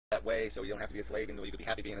that way, so you don't have to be a slave, even though you could be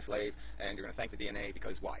happy being a slave, and you're going to thank the DNA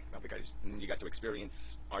because why? Well, because you got to experience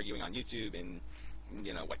arguing on YouTube and,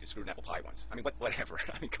 you know, what, you screwed an apple pie once. I mean, whatever.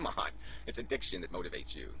 I mean, come on. It's addiction that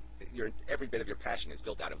motivates you. Every bit of your passion is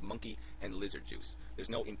built out of monkey and lizard juice. There's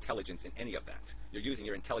no intelligence in any of that. You're using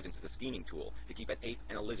your intelligence as a scheming tool to keep an ape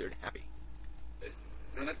and a lizard happy.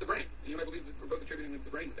 And that's the brain. You know, I believe that we're both attributing the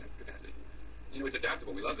brain to that capacity. You know, it's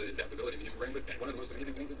adaptable. We love the adaptability of the human brain, but one of the most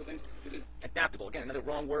amazing things is adaptable. Again, another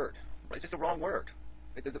wrong word. Right? It's just a wrong word.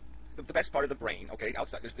 The best part of the brain, okay,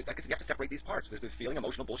 outside, I guess you have to separate these parts. There's this feeling,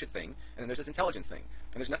 emotional bullshit thing, and then there's this intelligent thing.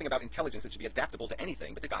 And there's nothing about intelligence that should be adaptable to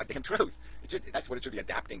anything but the goddamn truth. That's what it should be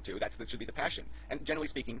adapting to. That should be the passion. And generally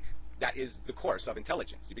speaking, that is the course of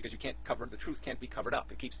intelligence, because the truth can't be covered up.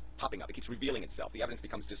 It keeps popping up. It keeps revealing itself. The evidence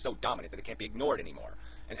becomes just so dominant that it can't be ignored anymore.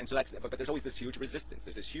 And so but there's always this huge resistance.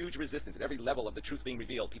 There's this huge resistance at every level of the truth being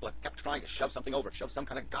revealed. People have kept trying to shove something over, shove some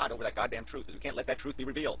kind of God over that goddamn truth, because we can't let that truth be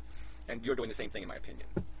revealed. And you're doing the same thing, in my opinion.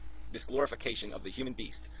 This glorification of the human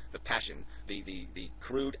beast, the passion, the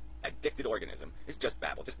crude, addicted organism is just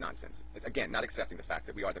babble, just nonsense. It's, again, not accepting the fact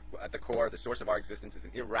that we are at the core, the source of our existence is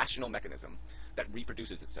an irrational mechanism that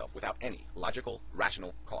reproduces itself without any logical,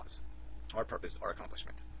 rational cause, or purpose, or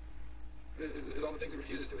accomplishment. There's all the things it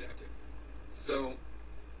refuses to adapt to. So,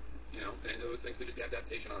 you know, and those things could just be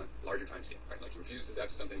adaptation on a larger time scale, right? Like you refuse to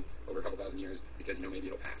adapt to something over a couple thousand years because, you know, maybe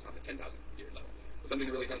it'll pass on the 10,000 year level. But something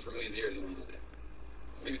that really comes for millions of years, you know, you just adapt.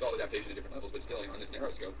 So maybe it's all adaptation at different levels, but still, you know, on this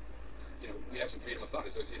narrow scope, you know, we have some freedom of thought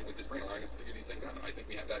associated with this brain, allowing us to figure these things out. And I think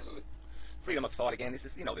we have that so that freedom of thought, again, this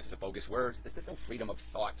is a bogus word. There's no freedom of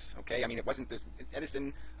thought, okay? I mean, it wasn't this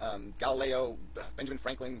Edison, Galileo, Benjamin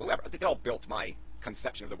Franklin, whoever. They all built my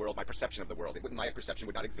conception of the world, my perception of the world. My perception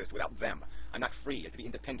would not exist without them. I'm not free to be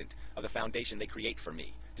independent of the foundation they create for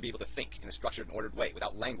me, to be able to think in a structured and ordered way.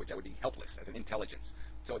 Without language, I would be helpless as an intelligence.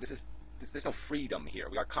 So there's no freedom here.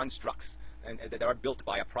 We are constructs and that are built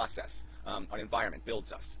by a process. Our environment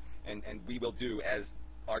builds us, and we will do as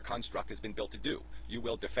our construct has been built to do. You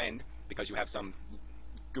will defend because you have some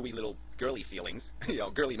gooey little girly feelings, you know,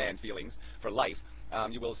 girly man feelings for life.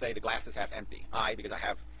 You will say the glass is half empty. Because I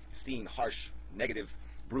have seen harsh, negative,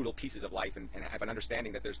 brutal pieces of life and have an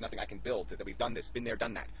understanding that there's nothing I can build, that we've done this, been there,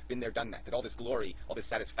 done that, that all this glory, all this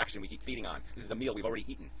satisfaction we keep feeding on, this is a meal we've already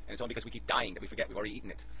eaten, and it's only because we keep dying that we forget we've already eaten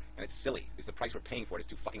it. And it's silly. It's the price we're paying for it is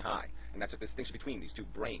too fucking high. And that's what the distinction between these two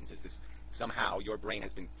brains is. This somehow your brain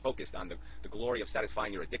has been focused on the glory of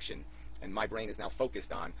satisfying your addiction, and my brain is now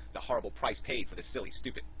focused on the horrible price paid for this silly,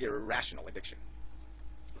 stupid, irrational addiction.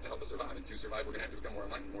 To help us survive, and to survive we're going to have to become more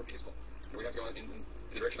enlightened, more peaceful. And we have to go in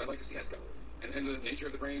the direction I'd like to see us go. And the nature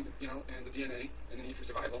of the brain, you know, and the DNA, and the need for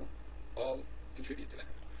survival, all contribute to that.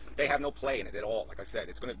 They have no play in it at all. Like I said,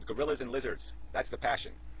 it's going to gorillas and lizards. That's the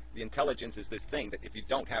passion. The intelligence is this thing that if you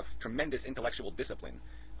don't have tremendous intellectual discipline,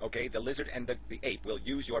 okay, the lizard and the ape will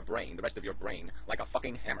use your brain, the rest of your brain, like a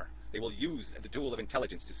fucking hammer. They will use the tool of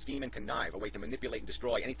intelligence to scheme and connive a way to manipulate and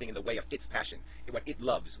destroy anything in the way of its passion, what it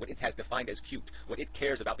loves, what it has defined as cute, what it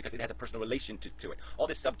cares about because it has a personal relation to it. All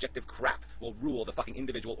this subjective crap will rule the fucking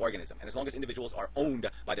individual organism. And as long as individuals are owned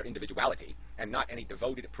by their individuality and not any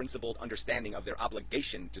devoted, principled understanding of their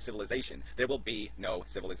obligation to civilization, there will be no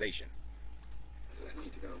civilization. So I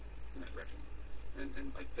need to go in that direction.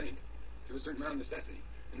 And I think to a certain amount of necessity,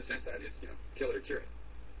 in the sense that it's, you know, kill it or cure it.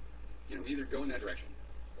 You know, we either go in that direction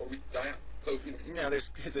or we die out. So, you know, there's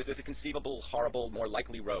a conceivable, horrible, more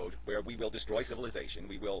likely road where we will destroy civilization,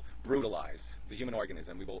 we will brutalize the human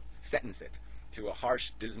organism, we will sentence it to a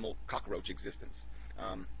harsh, dismal, cockroach existence.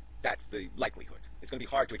 That's the likelihood. It's going to be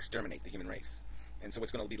hard to exterminate the human race. And so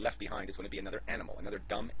what's going to be left behind is going to be another animal, another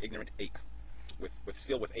dumb, ignorant ape,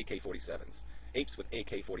 still with AK-47s. Apes with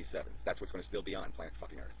AK-47s. That's what's going to still be on planet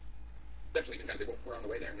fucking Earth. Especially because we're on the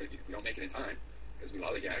way there, and if we don't make it in time, because we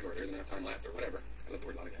lollygag, or there isn't enough time left, or whatever. I love the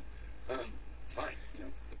word lollygag. Fine, you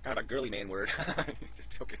know. Kind of a girly man word.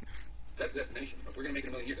 Just joking. That's the destination. If we're going to make it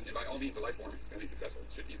a million years, and by all means, a life form, if it's going to be successful,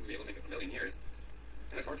 it should easily be able to make it a million years.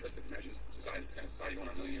 And it's hard for us to imagine society, this kind of society going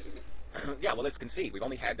on a million years, isn't it? Yeah, well, let's concede. We've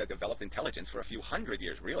only had developed intelligence for a few hundred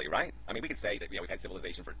years, really, right? I mean, we could say that, we've had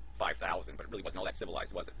civilization for 5,000, but it really wasn't all that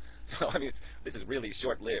civilized, was it? So, I mean, this is really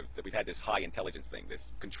short-lived that we've had this high intelligence thing, this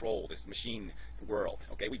control, this machine world,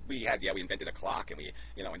 okay? We invented a clock, and we,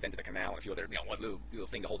 invented a canal, and a few other, one little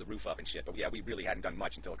thing to hold the roof up and shit, but we really hadn't done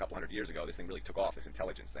much until a couple hundred years ago. This thing really took off, this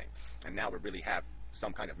intelligence thing, and now we really have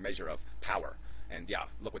some kind of measure of power. And yeah,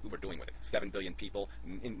 look what we're doing with it. 7 billion people,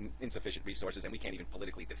 insufficient resources, and we can't even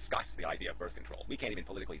politically discuss the idea of birth control. We can't even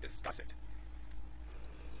politically discuss it.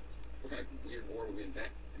 What kind of weird war will we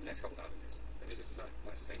invent in the next couple thousand years? I mean, this is not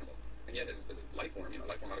sustainable. And yet, as a life form,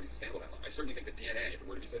 life form ought to be sustainable that long. I certainly think that DNA, if it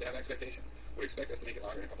were to be said to have expectations, would expect us to make it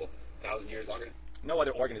longer in a couple thousand years longer. No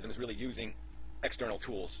other organism is really using external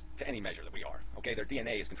tools to any measure that we are. Okay, their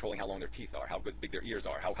DNA is controlling how long their teeth are, how big their ears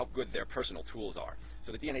are, how good their personal tools are.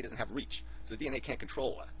 So the DNA doesn't have reach. So the DNA can't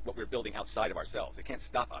control what we're building outside of ourselves. It can't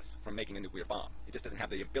stop us from making a nuclear bomb. It just doesn't have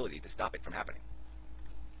the ability to stop it from happening.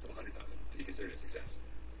 100,000 to be considered a success.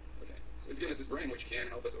 Okay, so it's given us this brain which can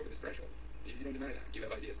help us over this threshold. You don't deny that. You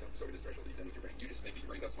have ideas to help us over this threshold that you've done with your brain. You just think that your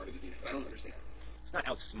brain's outsmarted the DNA. I don't understand. It's not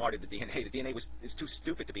outsmarted the DNA. The DNA is too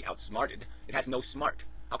stupid to be outsmarted. It has no smart.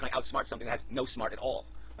 How can I outsmart something that has no smart at all?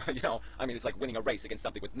 I mean, it's like winning a race against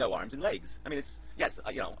something with no arms and legs. I mean, it's, yes,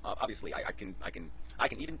 obviously I can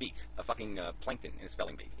even beat a fucking plankton in a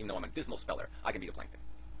spelling bee. Even though I'm a dismal speller, I can beat a plankton.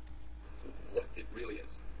 What it really is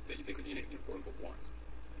that you think the DNA, quote unquote, wants.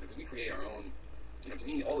 Because we create our own, to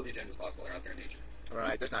me, all of the agendas possible are out there in nature. All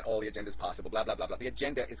right, there's not all the agendas possible, blah, blah, blah, blah. The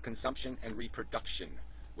agenda is consumption and reproduction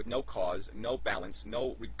with no cause, no balance,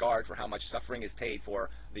 no regard for how much suffering is paid for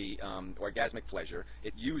the orgasmic pleasure.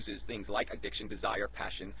 It uses things like addiction, desire,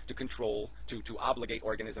 passion to control, to obligate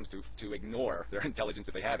organisms to ignore their intelligence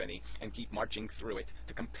if they have any, and keep marching through it,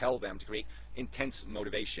 to compel them to create intense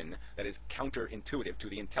motivation that is counterintuitive to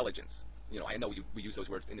the intelligence. I know we use those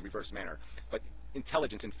words in the reverse manner, but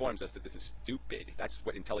intelligence informs us that this is stupid. That's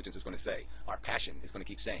what intelligence is going to say. Our passion is going to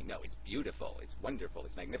keep saying, no, it's beautiful, it's wonderful,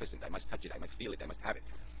 it's magnificent, I must touch it, I must feel it, I must have it.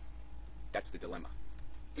 That's the dilemma.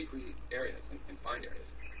 We create areas and find areas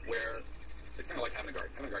where it's kind of like having a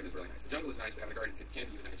garden. Having a garden is really nice. The jungle is nice, but having a garden can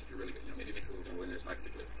be even nice if you're really good. Maybe it makes a little jungle in there. It's my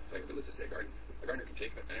particular flavor, but let's just say a garden. A gardener can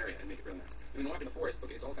take an area and make it really nice. I mean, walking in the forest,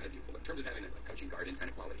 okay, it's all kind of beautiful, but in terms of having a country garden kind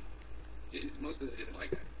of quality, most of it isn't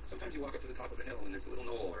like that. Sometimes you walk up to the top of a hill and there's a little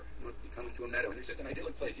knoll, or you come into a meadow and there's just an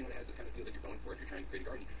idyllic place. It has this kind of feel that you're going for if you're trying to create a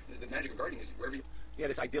garden. The magic of gardening is wherever you... Yeah,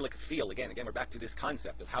 this idyllic feel. Again, we're back to this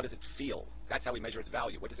concept of how does it feel. That's how we measure its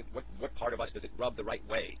value. What part of us does it rub the right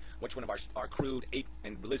way? Which one of our crude ape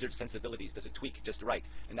and lizard sensibilities does it tweak just right?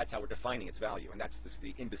 And that's how we're defining its value. And that's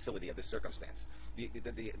the imbecility of this circumstance.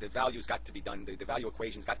 The value's got to be done. The value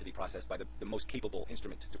equation's got to be processed by the most capable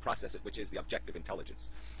instrument to process it, which is the objective intelligence.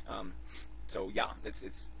 So yeah,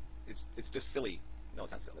 it's just silly. No,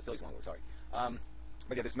 it's not silly. Silly's the wrong word. Sorry.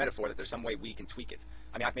 But yeah, this metaphor that there's some way we can tweak it.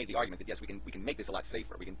 I mean, I've made the argument that yes, we can make this a lot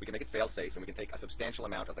safer. We can make it fail safe, and we can take a substantial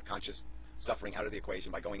amount of the conscious suffering out of the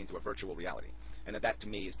equation by going into a virtual reality. And that to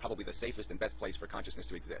me is probably the safest and best place for consciousness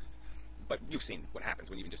to exist. But you've seen what happens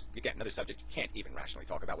when you get another subject you can't even rationally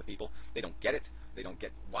talk about with people. They don't get it. They don't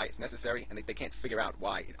get why it's necessary, and they can't figure out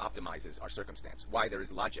why it optimizes our circumstance, why there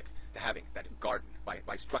is logic to having that garden by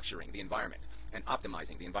structuring the environment and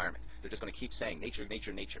optimizing the environment. They're just going to keep saying nature,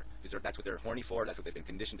 nature, nature. That's what they're horny for. That's what they've been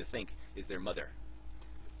conditioned to think is their mother.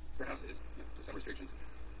 For houses, to some restrictions,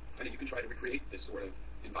 I think you can try to recreate this sort of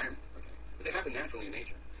environment, okay? But they happen naturally in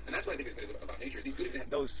nature. And that's what I think is good about nature. Is these good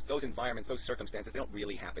examples. Those environments, those circumstances, they don't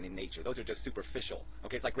really happen in nature. Those are just superficial.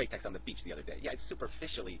 Okay, it's like gratex on the beach the other day. Yeah, it's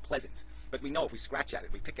superficially pleasant. But we know if we scratch at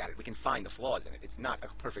it, we pick at it, we can find the flaws in it. It's not a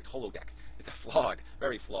perfect holodeck. It's a flawed,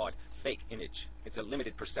 very flawed, fake image. It's a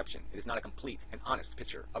limited perception. It is not a complete and honest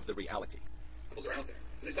picture of the reality. Examples are out there.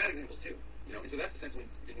 And there's bad examples too. And so that's the sense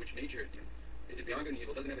in which nature is beyond good and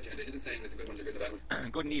evil, doesn't have an agenda, isn't saying that the good ones are good and the bad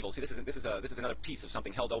ones. Good and evil. See, this is another piece of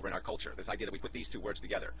something held over in our culture. This idea that we put these two words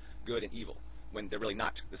together, good and evil, when they're really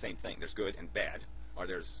not the same thing. There's good and bad, or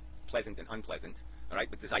there's pleasant and unpleasant. All right,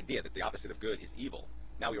 but this idea that the opposite of good is evil.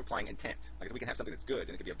 Now we're applying intent. Like we can have something that's good,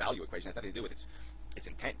 and it could be a value equation. It has nothing to do with its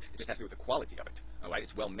intent. It just has to do with the quality of it. All right,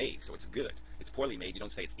 it's well made, so it's good. It's poorly made. You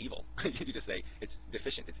don't say it's evil. You just say it's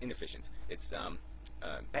deficient. It's inefficient. It's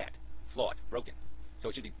bad, flawed, broken. So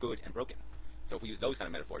it should be good and broken. So if we use those kind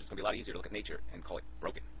of metaphors, it's going to be a lot easier to look at nature and call it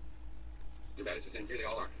broken. They're bad, it's just saying here they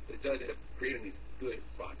all are. But it does end up creating these good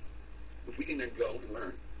spots, which we can then go and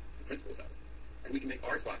learn the principles of. And we can make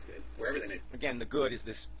our spots good, wherever they may be. Again, the good is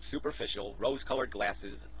this superficial, rose-colored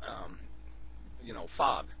glasses,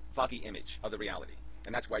 foggy image of the reality.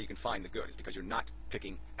 And that's why you can find the good, is because you're not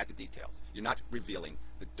picking at the details. You're not revealing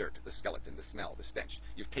the dirt, the skeleton, the smell, the stench.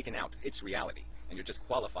 You've taken out its reality, and you're just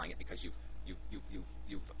qualifying it because you've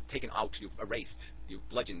taken out, you've erased, you've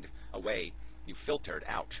bludgeoned away, you've filtered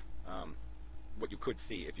out what you could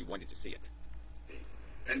see if you wanted to see it.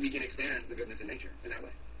 And we can expand the goodness in nature in that way.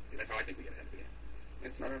 That's how I think we get ahead of the game.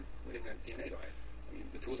 It's not winning the DNA, though. I mean,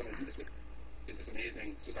 the tools I'm going to do this with is this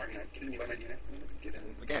amazing Swiss Army knife. Given me by my DNA.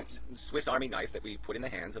 Again, Swiss Army knife that we put in the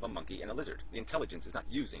hands of a monkey and a lizard. The intelligence is not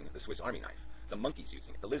using the Swiss Army knife. The monkey's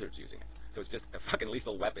using it. The lizard's using it. So it's just a fucking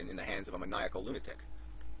lethal weapon in the hands of a maniacal lunatic.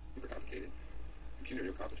 Super complicated computer to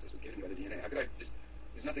accomplish this was given by the DNA. How could I just...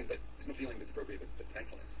 There's no feeling that's appropriate but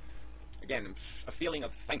thankfulness. again, a feeling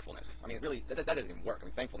of thankfulness. I mean, really, that doesn't even work. I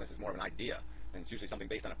mean, thankfulness is more of an idea, and it's usually something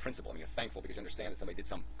based on a principle. I mean, you're thankful because you understand that somebody did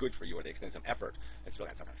some good for you, or they extended some effort. It's really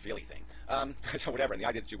not some kind of feely thing. So whatever, and the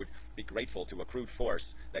idea that you would be grateful to a crude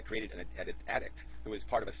force that created an addict who is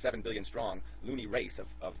part of a 7 billion strong loony race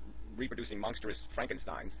of reproducing monstrous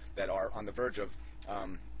Frankensteins that are on the verge of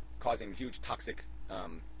causing huge toxic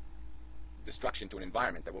destruction to an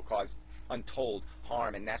environment that will cause untold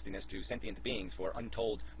harm and nastiness to sentient beings for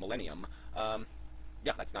untold millennium.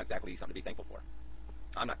 Yeah, that's not exactly something to be thankful for.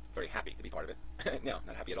 I'm not very happy to be part of it. No,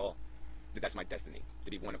 not happy at all. That's my destiny,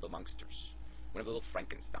 to be one of the monsters, one of the little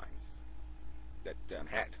Frankensteins that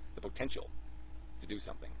had the potential to do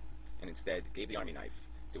something, and instead gave the army knife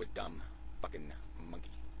to a dumb fucking monkey.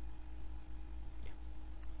 Yeah.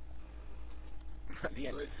 The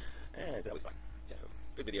end. That was fun. So,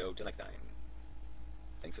 good video. Till next time.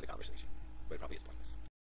 Thanks for the conversation. But it probably is pointless.